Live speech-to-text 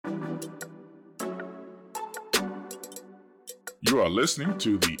You are listening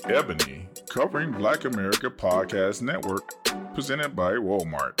to the Ebony Covering Black America Podcast Network, presented by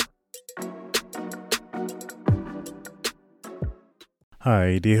Walmart.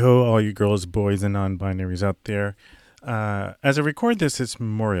 Hi, Deho, all you girls, boys, and non-binaries out there. As I record this, it's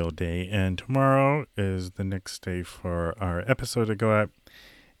Memorial Day, and tomorrow is the next day for our episode to go up.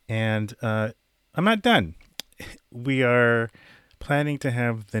 And I'm not done. We are planning to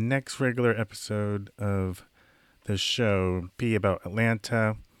have the next regular episode of the show be about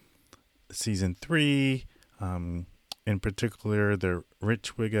Atlanta, season 3, in particular the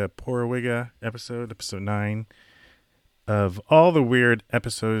Rich Wigga, Poor Wigga episode 9. Of all the weird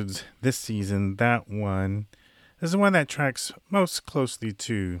episodes this season, that one is the one that tracks most closely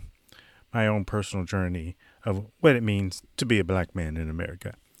to my own personal journey of what it means to be a black man in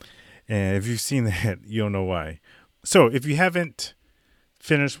America. And if you've seen that, you'll know why. So if you haven't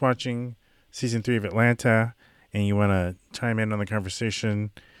finished watching season 3 of Atlanta and you want to chime in on the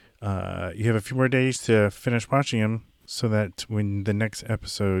conversation, you have a few more days to finish watching them so that when the next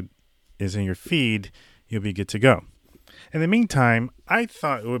episode is in your feed, you'll be good to go. In the meantime, I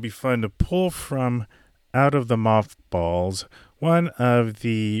thought it would be fun to pull from Out of the Mothballs, one of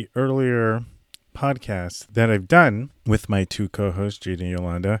the earlier podcasts that I've done with my two co-hosts, Jade and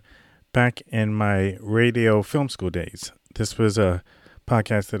Yolanda, back in my radio film school days. This was a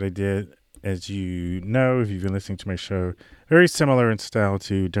podcast that I did, as you know, if you've been listening to my show, very similar in style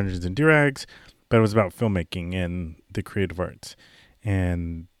to Dungeons and Durags, but it was about filmmaking and the creative arts.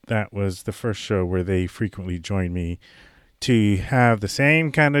 And that was the first show where they frequently joined me to have the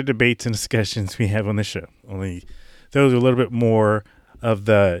same kind of debates and discussions we have on the show. Only those are a little bit more of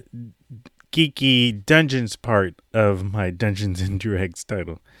the geeky dungeons part of my Dungeons and Dragons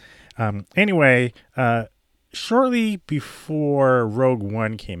title. Anyway, shortly before Rogue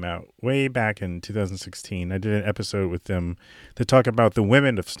One came out, way back in 2016, I did an episode with them to talk about the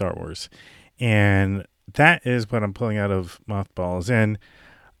women of Star Wars. And that is what I'm pulling out of Mothballs. And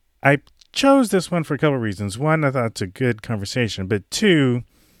I chose this one for a couple of reasons. One, I thought it's a good conversation, but two,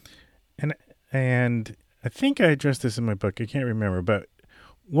 and I think I addressed this in my book, I can't remember, but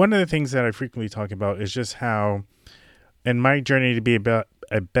one of the things that I frequently talk about is just how, in my journey to be about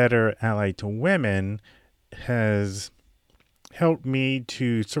a better ally to women, has helped me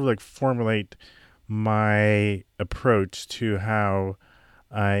to sort of like formulate my approach to how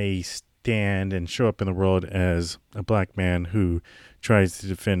I stand and show up in the world as a black man who tries to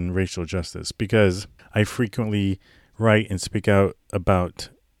defend racial justice, because I frequently write and speak out about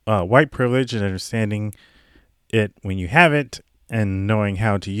white privilege and understanding it when you have it and knowing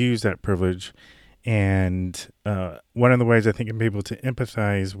how to use that privilege. And one of the ways I think I'm able to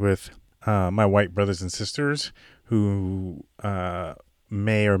empathize with my white brothers and sisters who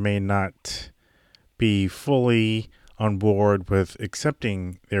may or may not be fully on board with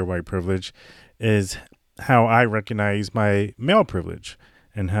accepting their white privilege is how I recognize my male privilege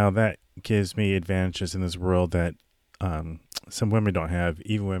and how that gives me advantages in this world that some women don't have,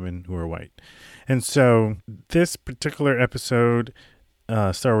 even women who are white. And so this particular episode,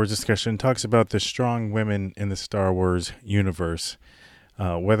 Star Wars Discussion, talks about the strong women in the Star Wars universe,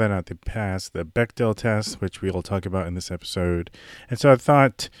 whether or not they pass the Bechdel test, which we'll talk about in this episode. And so I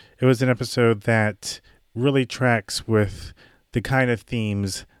thought it was an episode that really tracks with the kind of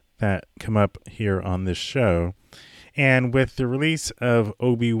themes that come up here on this show. And with the release of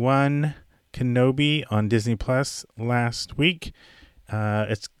Obi Wan Kenobi on Disney Plus last week,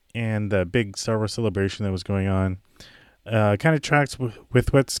 and the big Star Wars celebration that was going on, kind of tracks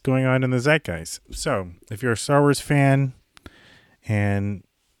with what's going on in the zeitgeist. So if you're a Star Wars fan, and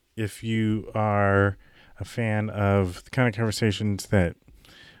if you are a fan of the kind of conversations that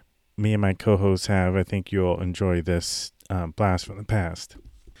me and my co-hosts have, I think you'll enjoy this blast from the past.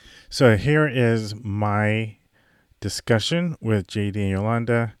 So here is my discussion with JD and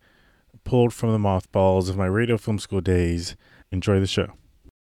Yolanda, pulled from the mothballs of my radio film school days. Enjoy the show.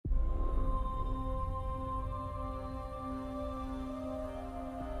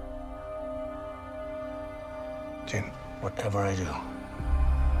 Jin, whatever I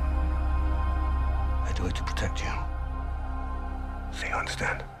do it to protect you. So you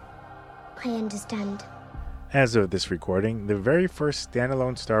understand? I understand. As of this recording, the very first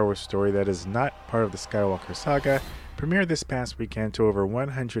standalone Star Wars story that is not part of the Skywalker saga premiered this past weekend to over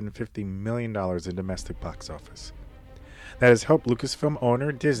 $150 million in domestic box office. That has helped Lucasfilm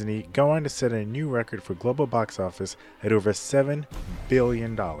owner Disney go on to set a new record for global box office at over $7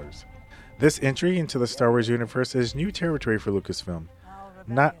 billion. This entry into the Star Wars universe is new territory for Lucasfilm.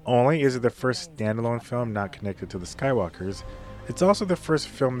 Not only is it the first standalone film not connected to the Skywalkers, it's also the first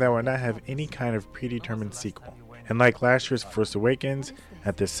film that will not have any kind of predetermined sequel. And like last year's Force Awakens,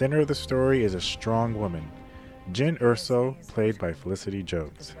 at the center of the story is a strong woman, Jyn Erso, played by Felicity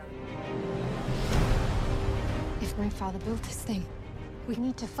Jones. If my father built this thing, we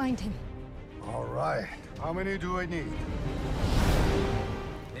need to find him. All right. How many do I need?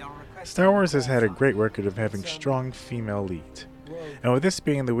 Star Wars has had a great record of having strong female leads. And with this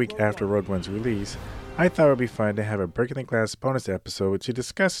being the week after Rogue One's release, I thought it would be fun to have a Breaking the Glass bonus episode to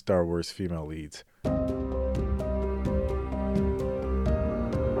discuss Star Wars female leads.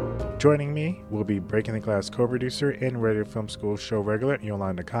 Joining me will be Breaking the Glass co-producer and Radio Film School show regular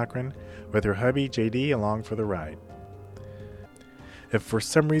Yolanda Cochran, with her hubby JD along for the ride. If for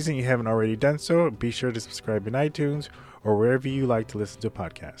some reason you haven't already done so, be sure to subscribe in iTunes or wherever you like to listen to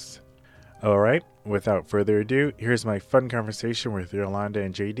podcasts. Alright, without further ado, here's my fun conversation with Yolanda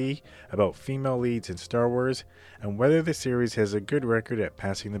and JD about female leads in Star Wars and whether the series has a good record at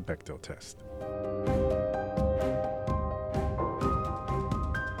passing the Bechdel test.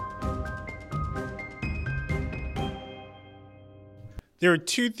 There are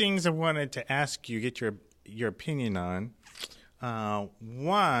two things I wanted to ask you, get your opinion on.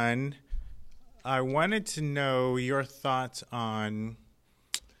 One, I wanted to know your thoughts on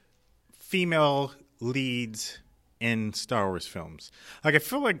female leads in Star Wars films. Like, I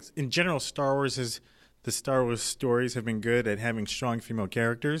feel like in general, the Star Wars stories have been good at having strong female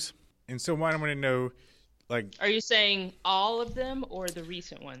characters. And so what I want to know, like... Are you saying all of them or the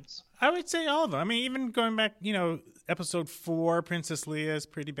recent ones? I would say all of them. I mean, even going back, episode 4, Princess Leia is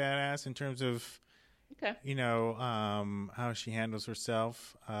pretty badass in terms of, okay, how she handles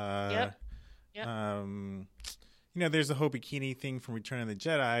herself. Yep. There's the whole bikini thing from Return of the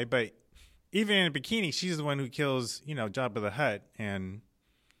Jedi, but even in a bikini, she's the one who kills, Jabba the Hutt. And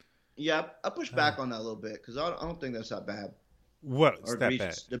yeah, I push back on that a little bit because I don't think that's that bad. What's that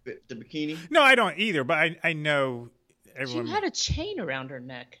bad? The bikini? No, I don't either, but I know everyone. She had a chain around her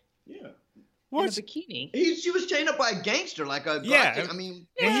neck. Yeah. In a bikini. She was chained up by a gangster, like a yeah. I mean,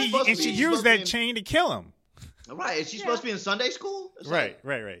 and she used that chain to kill him. Right. Is she supposed to be in Sunday school? Right.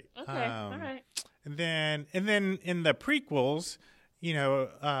 Okay. All right. And then in the prequels,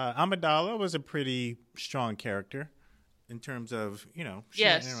 Amidala was a pretty strong character in terms of,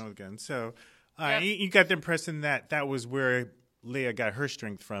 yes, with guns. So you got the impression that was where Leia got her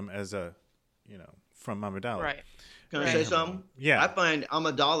strength from from Amidala. Right. Can I say something? Yeah. I find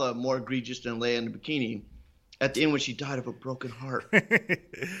Amidala more egregious than Leia in the bikini at the end when she died of a broken heart.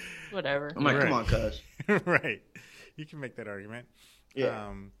 Whatever. I'm like, come on, cuz. Right. You can make that argument.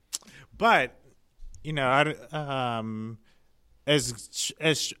 Yeah. But, and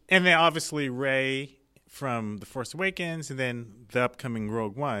then obviously Rey from The Force Awakens and then the upcoming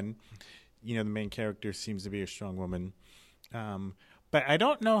Rogue One, the main character seems to be a strong woman. But I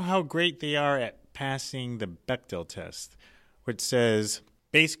don't know how great they are at passing the Bechdel test, which says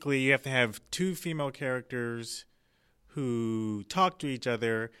basically you have to have two female characters who talk to each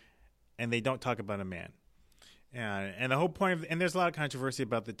other and they don't talk about a man. And the whole point and there's a lot of controversy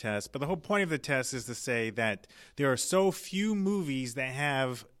about the test, but the whole point of the test is to say that there are so few movies that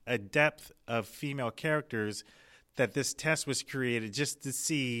have a depth of female characters that this test was created just to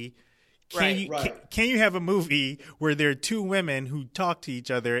see can you have a movie where there are two women who talk to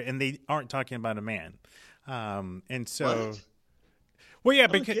each other and they aren't talking about a man? And so, what? Well, yeah, I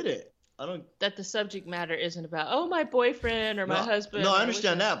don't get it. I don't. That the subject matter isn't about my boyfriend or my husband. No, I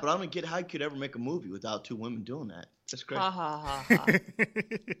understand that, but I don't get how you could ever make a movie without two women doing that. That's crazy. Ha ha ha ha.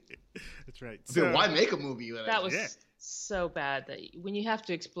 That's right. So why make a movie? That was so bad that when you have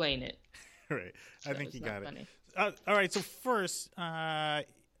to explain it. Right. I think you got funny. it. All right. So first,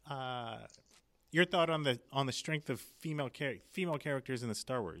 your thought on the strength of female characters in the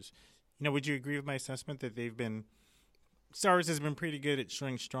Star Wars. Would you agree with my assessment that Star Wars has been pretty good at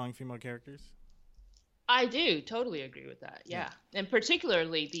showing strong female characters? I do totally agree with that. Yeah. And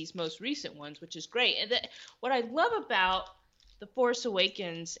particularly these most recent ones, which is great. And what I love about The Force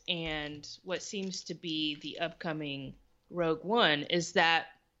Awakens and what seems to be the upcoming Rogue One is that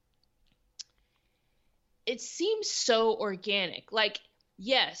it seems so organic. Like,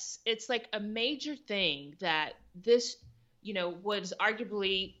 yes, it's like a major thing that this, was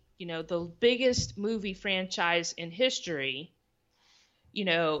arguably, the biggest movie franchise in history.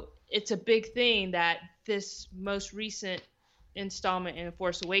 It's a big thing that this most recent installment in The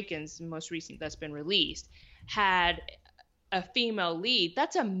Force Awakens, the most recent that's been released, had a female lead.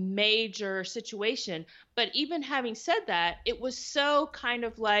 That's a major situation. But even having said that, it was so kind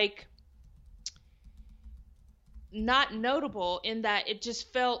of like not notable in that it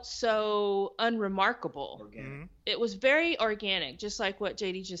just felt so unremarkable. Organic. It was very organic, just like what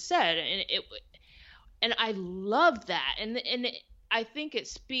JD just said. And And I love that. And I think it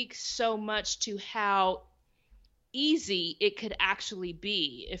speaks so much to how easy it could actually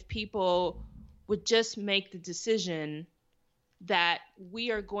be if people would just make the decision that we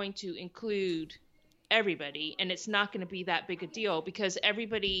are going to include everybody, and it's not going to be that big a deal because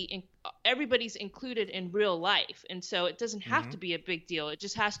everybody's included in real life, and so it doesn't have to be a big deal. It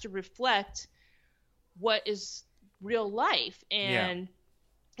just has to reflect what is real life, and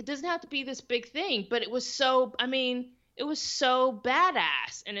it doesn't have to be this big thing. But it was so badass,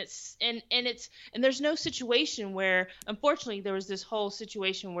 and there's no situation where, unfortunately, there was this whole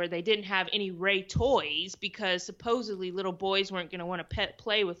situation where they didn't have any Rey toys because supposedly little boys weren't going to want to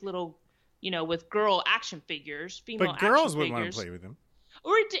play with little, with girl action figures, female action figures. But girls would want to play with them.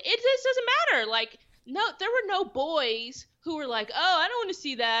 Or it just doesn't matter. Like, no, there were no boys who were like, oh, I don't want to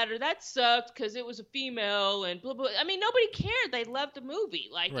see that, or that sucked because it was a female, and blah, blah. I mean, nobody cared. They loved the movie.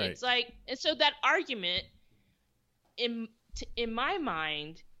 Like, right. It's like, and so that argument, in my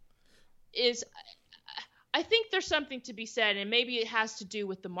mind, is, I think there's something to be said, and maybe it has to do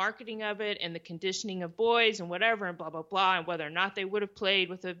with the marketing of it and the conditioning of boys and whatever and blah, blah, blah, and whether or not they would have played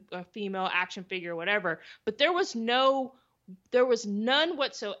with a female action figure or whatever. But there was none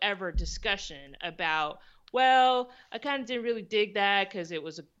whatsoever discussion about, well, I kind of didn't really dig that because it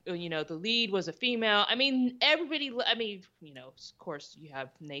was, the lead was a female. I mean, of course you have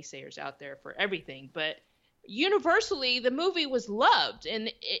naysayers out there for everything, but universally the movie was loved,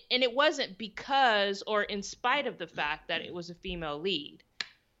 and it wasn't because or in spite of the fact that it was a female lead.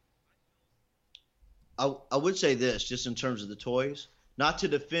 I would say this, just in terms of the toys, not to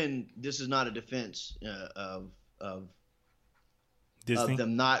defend, this is not a defense of Disney? Of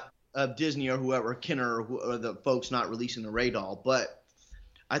them not of Disney or whoever, Kenner or the folks not releasing the Rey doll, but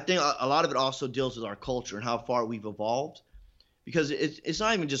I think a lot of it also deals with our culture and how far we've evolved. Because it's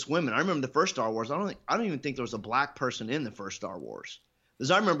not even just women. I remember the first Star Wars. I don't even think there was a black person in the first Star Wars.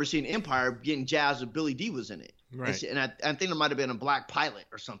 Because I remember seeing Empire getting jazzed with Billy Dee was in it. Right. And I think there might have been a black pilot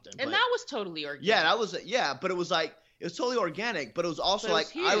or something. And that was totally organic. Yeah, but it was like, it was totally organic. But it was also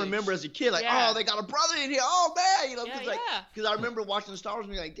like, huge. I remember as a kid, like, oh, they got a brother in here. Oh man, because I remember watching the Star Wars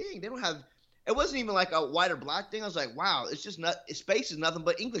and being like, dang, they don't have. It wasn't even like a white or black thing. I was like, wow, it's just not. Space is nothing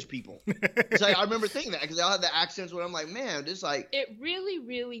but English people. It's like, I remember thinking that because they all had the accents where I'm like, man, it's like. It really,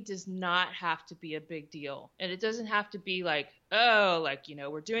 really does not have to be a big deal. And it doesn't have to be like, oh, like,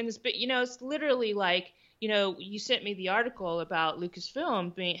 we're doing this bit. It's literally like, you sent me the article about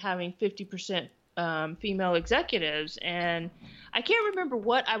Lucasfilm having 50% female executives. And I can't remember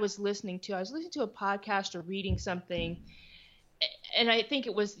what I was listening to. I was listening to a podcast or reading something. And I think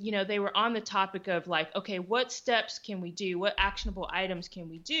it was, they were on the topic of like, okay, what steps can we do? What actionable items can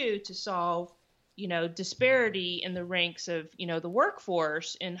we do to solve, disparity in the ranks of, the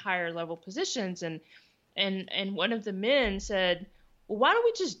workforce in higher level positions? And one of the men said, well, why don't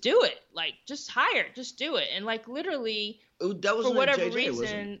we just do it? Like, just do it. And like, literally, for whatever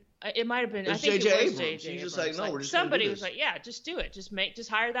reason, it might have been, I think it was J.J. Abrams. Like, no, we're just somebody was like, yeah, just do it. Just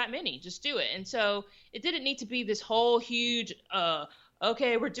hire that many. Just do it. And so it didn't need to be this whole huge,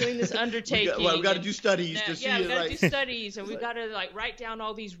 okay, we're doing this undertaking. we got to do studies to see it. Yeah, we got to do studies, and we got to like write down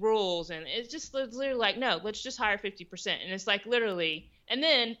all these rules. And it's just literally like, no, let's just hire 50%. And it's like literally, and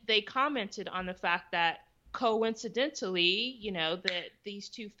then they commented on the fact that coincidentally, that these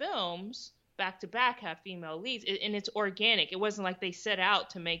two films back to back have female leads, and it's organic. It wasn't like they set out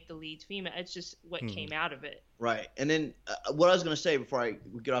to make the leads female. It's just what came out of it. Right. And then what I was going to say before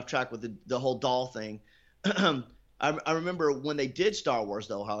we get off track with the whole doll thing, I remember when they did Star Wars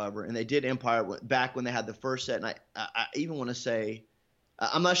though, however, and they did Empire back when they had the first set, and I even want to say,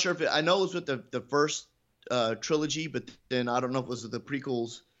 I'm not sure if I know it was with the first trilogy, but then I don't know if it was with the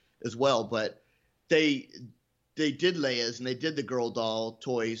prequels as well, but they did Leia's and they did the girl doll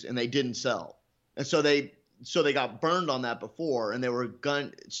toys and they didn't sell. And so they got burned on that before, and they were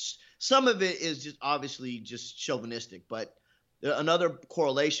some of it is just obviously just chauvinistic, but another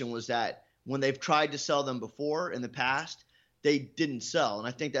correlation was that when they've tried to sell them before in the past, they didn't sell. And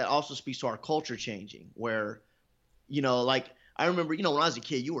I think that also speaks to our culture changing where, like I remember, when I was a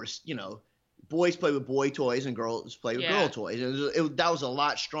kid, you were, boys play with boy toys and girls play with girl toys. That was a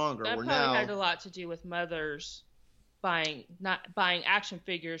lot stronger. That probably had a lot to do with mothers not buying action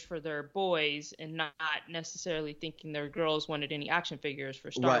figures for their boys and not necessarily thinking their girls wanted any action figures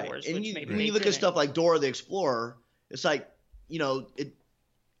for Star Wars. And when you look at stuff like Dora the Explorer, it's like,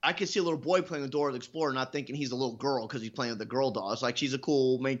 I could see a little boy playing with Dora the Explorer not thinking he's a little girl because he's playing with a girl doll. It's like she's a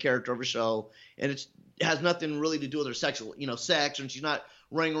cool main character of a show, and it has nothing really to do with her sexual, sex, and she's not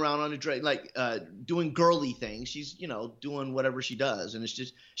running around on a dragon, like doing girly things. She's, doing whatever she does, and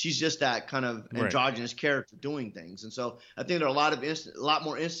she's just that kind of androgynous character doing things. And so I think there are a lot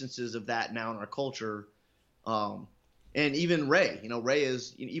more instances of that now in our culture. And even Rey, Rey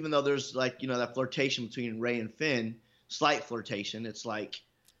is, even though there's like, that flirtation between Rey and Finn, slight flirtation. It's like,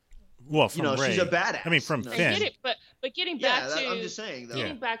 well, from Rey, she's a badass. I mean, from Finn. But getting back to, I'm just saying though.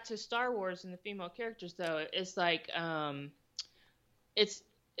 Getting back to Star Wars and the female characters, though, it's like, it's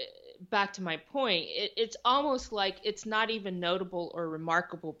back to my point. It's almost like it's not even notable or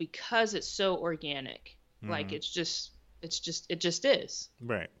remarkable because it's so organic. Like it just is.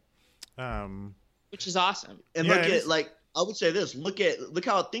 Right. Which is awesome. And look at, like, I would say this.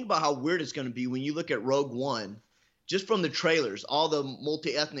 Think about how weird it's going to be when you look at Rogue One. Just from the trailers, all the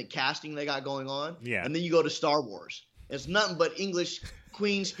multi-ethnic casting they got going on, and then you go to Star Wars. It's nothing but English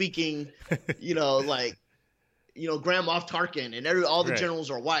Queen speaking, like, Grand Moff Tarkin, and all the generals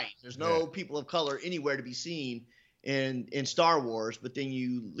are white. There's no people of color anywhere to be seen in Star Wars. But then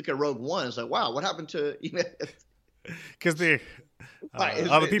you look at Rogue One, it's like, wow, what happened to because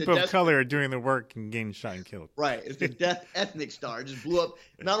all the people of color are doing the work and getting shot and killed. Right, it's the death ethnic star. It just blew up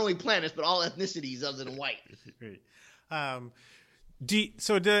not only planets but all ethnicities other than white. Right.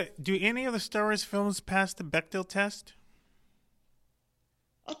 Do any of the Star Wars films pass the Bechdel test?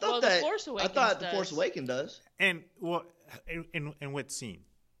 I thought The Force Awakens does. And in what scene?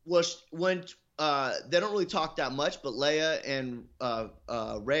 Well, when they don't really talk that much, but Leia and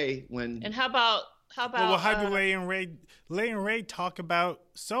Rey when. And how about? How do Leia and Rey talk about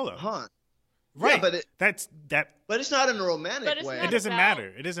Solo? Huh. Right. Yeah, but that's that. But it's not in a romantic way. It doesn't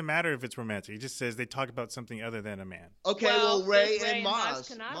matter. It doesn't matter if it's romantic. It just says they talk about something other than a man. Okay, well Rey and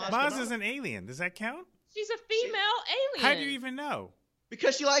Maz. Maz is an alien. Does that count? She's a female alien. How do you even know?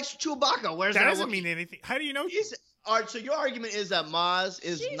 Because she likes Chewbacca. That doesn't mean anything. How do you know? All right, so your argument is that Maz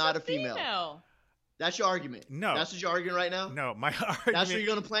is not a female. That's your argument. No. That's what you're arguing right now? No, my argument. That's what you're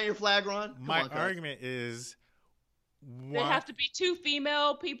going to plant your flag on? My argument is. They have to be two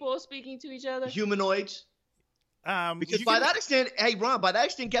female people speaking to each other? Humanoids? Because by that extent, hey, Ron,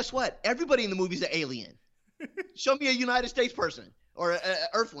 guess what? Everybody in the movie is an alien. Show me a United States person or an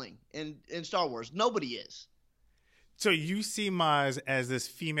Earthling in Star Wars. Nobody is. So you see Maz as this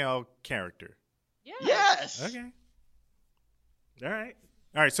female character? Yes. Okay. All right.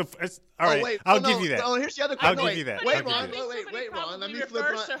 All right, so all right. Wait, I'll give you that. Oh, here's the other question. I'll give you that. Wait, Ron. Let me flip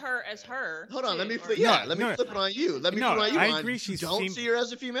it on. To her as her. Hold on. Let me flip. Yeah, let me flip it on you. Let me flip it on you. I agree. She's don't see her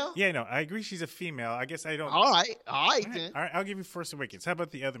as a female. Yeah, no, I agree. She's a female. I guess I don't. All right. Then. All right. I'll give you Force Awakens. How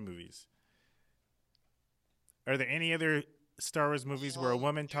about the other movies? Are there any other Star Wars movies where a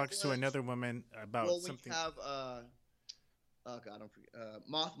woman talks to another woman about something? Well, we have. Oh God, don't forget.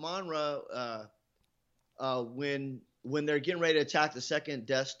 Moth Monra. When they're getting ready to attack the second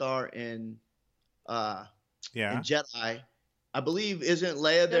Death Star in Jedi, I believe isn't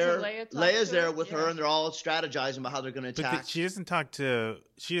Leia there? Leia's there with her, and they're all strategizing about how they're going to attack. But she doesn't talk to.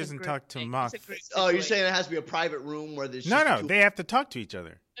 She doesn't talk to Moth. Oh, you're saying it has to be a private room where there's no. They have to talk to each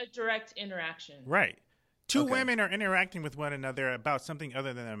other. A direct interaction. Right. Two women are interacting with one another about something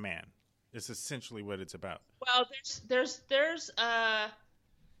other than a man. It's essentially what it's about. Well,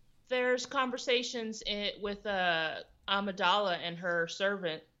 there's conversations with Amidala and her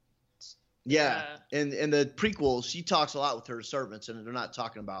servant. Yeah, in the prequels, she talks a lot with her servants, and they're not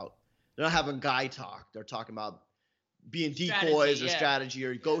having guy talk. They're talking about being decoys or strategy,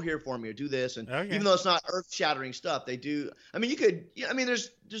 or go here for me, or do this. And even though it's not earth-shattering stuff, they do. I mean, you could. I mean, there's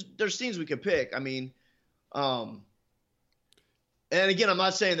scenes we could pick. I mean, and again, I'm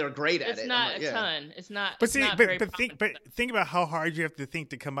not saying they're great at it. It's not a ton. It's not. But think about how hard you have to think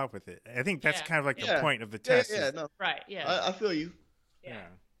to come up with it. I think that's kind of like the point of the test. Right. Yeah. I feel you. Yeah.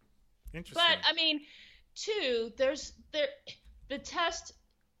 Interesting. But I mean, too, the test.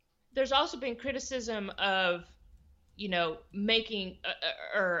 There's also been criticism of, making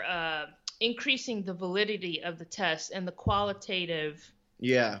or increasing the validity of the test and the qualitative.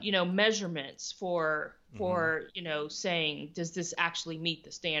 Yeah. Measurements for saying, does this actually meet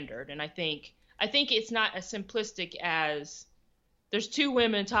the standard? And I think it's not as simplistic as there's two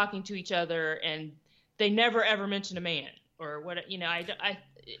women talking to each other and they never ever mention a man or what,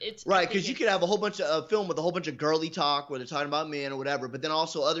 it's right. Cause you could have a whole bunch of film with a whole bunch of girly talk where they're talking about men or whatever, but then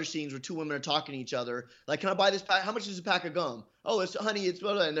also other scenes where two women are talking to each other. Like, can I buy this pack? How much is a pack of gum? Oh, it's honey. It's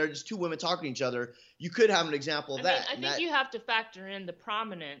blah, blah, and they're just two women talking to each other. You could have an example of that. I think you have to factor in the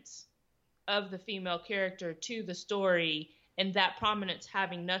prominence of the female character to the story, and that prominence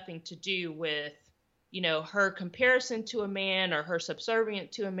having nothing to do with her comparison to a man or her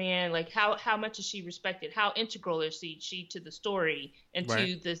subservient to a man, like how much is she respected? How integral is she to the story and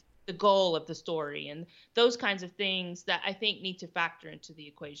to the goal of the story, and those kinds of things that I think need to factor into the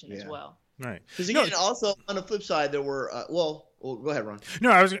equation as well. Right. Because again, also on the flip side, there were well, go ahead, Ron.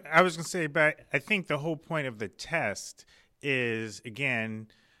 No, I was going to say, but I think the whole point of the test is, again,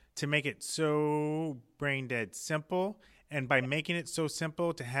 to make it so brain dead simple, and by making it so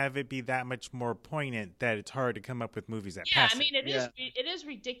simple, to have it be that much more poignant that it's hard to come up with movies that pass. I mean, it is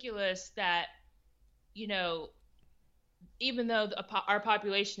ridiculous that, even though our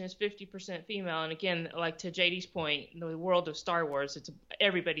population is 50% female, and again, like to JD's point, in the world of Star Wars,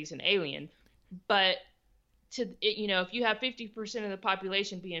 everybody's an alien. But if you have 50% of the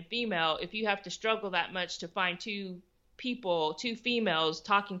population being female, if you have to struggle that much to find two females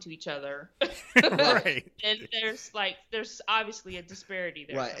talking to each other, right? And there's obviously a disparity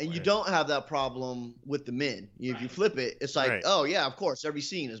there, right? somewhere. And you don't have that problem with the men. If you flip it, it's like, oh yeah, of course, every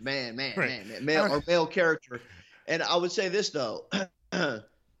scene is man, male character. And I would say this though,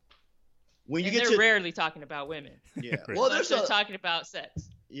 when you they're rarely talking about women. Yeah, well, they're talking about sex.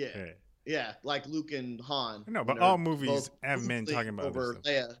 Yeah, yeah, like Luke and Han. No, but all movies have men talking about over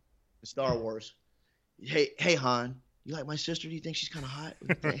Leia in Star Wars. Hey, Han, you like my sister? Do you think she's kind of hot?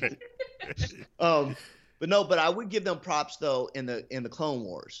 But I would give them props though in the Clone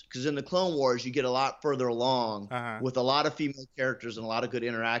Wars, because in the Clone Wars you get a lot further along with a lot of female characters and a lot of good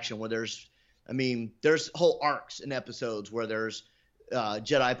interaction where there's whole arcs in episodes where there's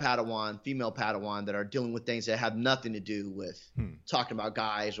Jedi Padawan, female Padawan that are dealing with things that have nothing to do with talking about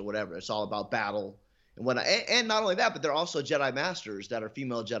guys or whatever. It's all about battle and whatnot. And not only that, but they're also Jedi Masters that are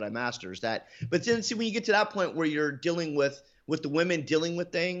female Jedi Masters. But then see, when you get to that point where you're dealing with the women dealing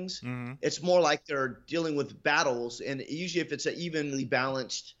with things, it's more like they're dealing with battles. And usually if it's an evenly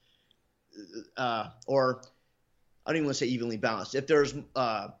balanced or I don't even want to say evenly balanced. If there's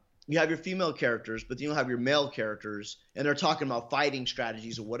you have your female characters, but then you'll have your male characters, and they're talking about fighting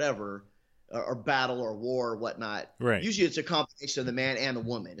strategies or whatever, or battle or war or whatnot. Right. Usually it's a combination of the man and the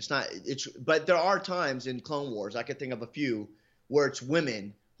woman. But there are times in Clone Wars, I could think of a few, where it's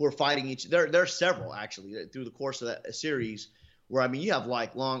women who are fighting each. There are several actually through the course of that series where you have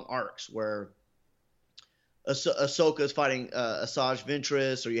like long arcs where Ahsoka is fighting Asajj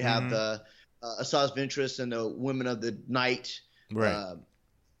Ventress, or you have the Asajj Ventress and the Women of the Night. Right.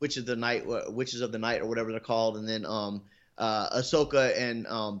 Witches of the Night, or whatever they're called, and then Ahsoka and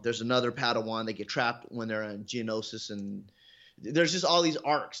there's another Padawan. They get trapped when they're in Geonosis, and there's just all these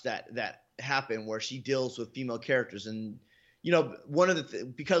arcs that happen where she deals with female characters, and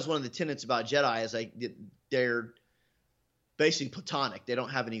because one of the tenets about Jedi is like they're basically platonic. They don't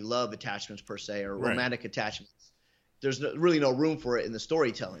have any love attachments per se or romantic attachments. There's really no room for it in the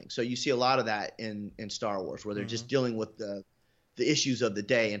storytelling. So you see a lot of that in Star Wars where they're just dealing with the issues of the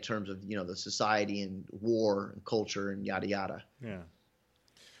day in terms of the society and war and culture and yada yada. Yeah.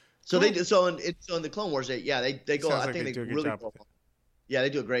 So they do. So in the Clone Wars, they go. Sounds I think like they do a really good job. go. Yeah,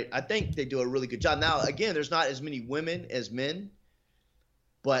 they do a great. I think they do a really good job. Now again, there's not as many women as men,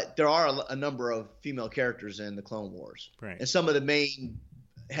 but there are a number of female characters in the Clone Wars. Right. And some of the main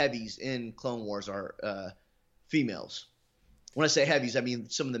heavies in Clone Wars are females. When I say heavies, I mean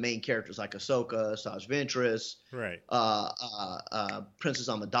some of the main characters like Ahsoka, Asajj Ventress, right, Princess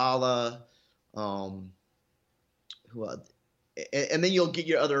Amidala, and then you'll get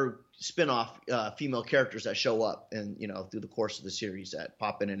your other spin-off female characters that show up and through the course of the series that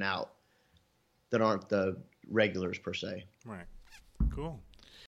pop in and out that aren't the regulars per se. Right. Cool.